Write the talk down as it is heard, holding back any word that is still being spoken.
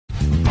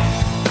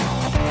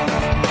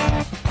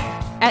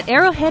At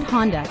Arrowhead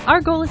Honda, our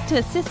goal is to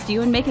assist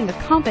you in making a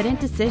confident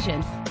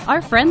decision.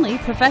 Our friendly,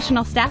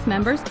 professional staff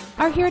members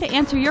are here to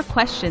answer your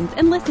questions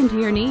and listen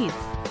to your needs.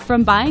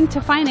 From buying to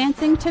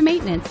financing to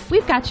maintenance,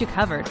 we've got you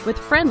covered with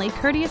friendly,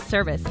 courteous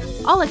service,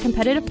 all at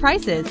competitive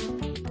prices.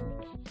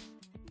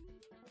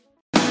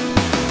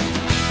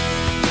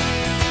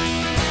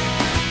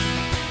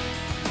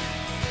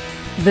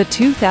 The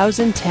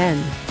 2010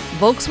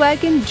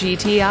 Volkswagen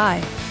GTI,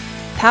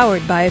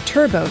 powered by a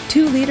turbo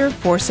 2-liter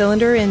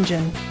 4-cylinder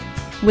engine.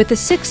 With a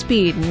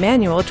 6-speed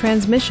manual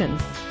transmission,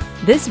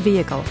 this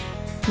vehicle,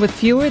 with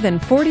fewer than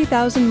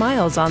 40,000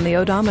 miles on the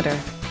odometer,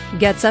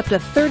 gets up to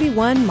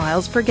 31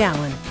 miles per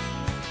gallon.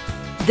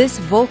 This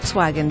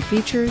Volkswagen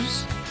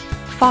features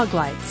fog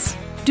lights,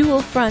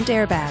 dual front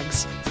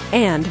airbags,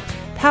 and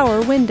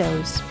power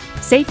windows.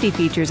 Safety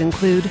features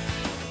include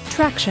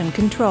traction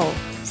control,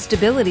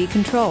 stability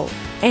control,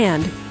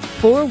 and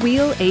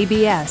 4-wheel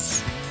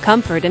ABS.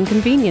 Comfort and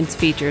convenience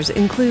features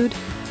include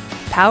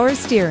power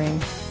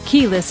steering,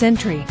 keyless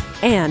entry,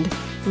 and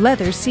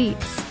leather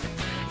seats.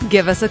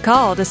 Give us a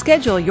call to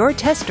schedule your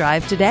test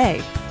drive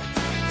today.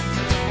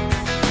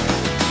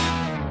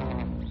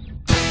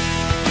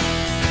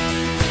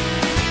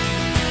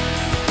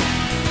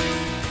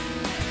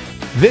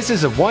 This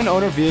is a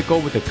one-owner vehicle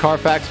with a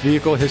Carfax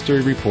Vehicle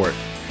History Report.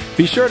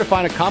 Be sure to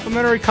find a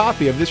complimentary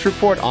copy of this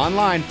report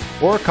online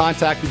or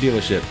contact the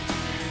dealership.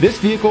 This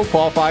vehicle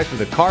qualifies for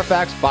the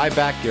Carfax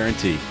buyback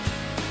guarantee.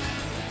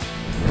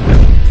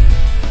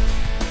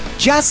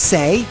 Just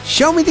say,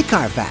 "Show me the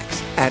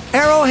Carfax" at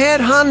Arrowhead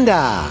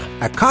Honda,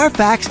 a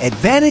Carfax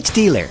Advantage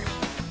dealer.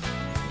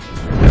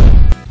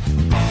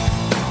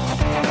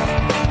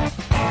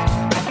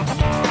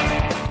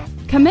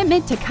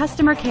 Commitment to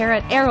customer care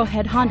at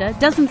Arrowhead Honda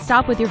doesn't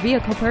stop with your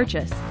vehicle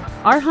purchase.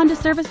 Our Honda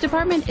service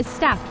department is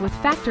staffed with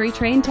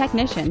factory-trained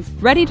technicians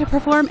ready to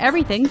perform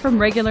everything from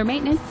regular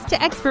maintenance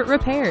to expert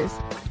repairs.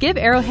 Give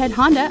Arrowhead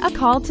Honda a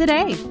call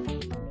today.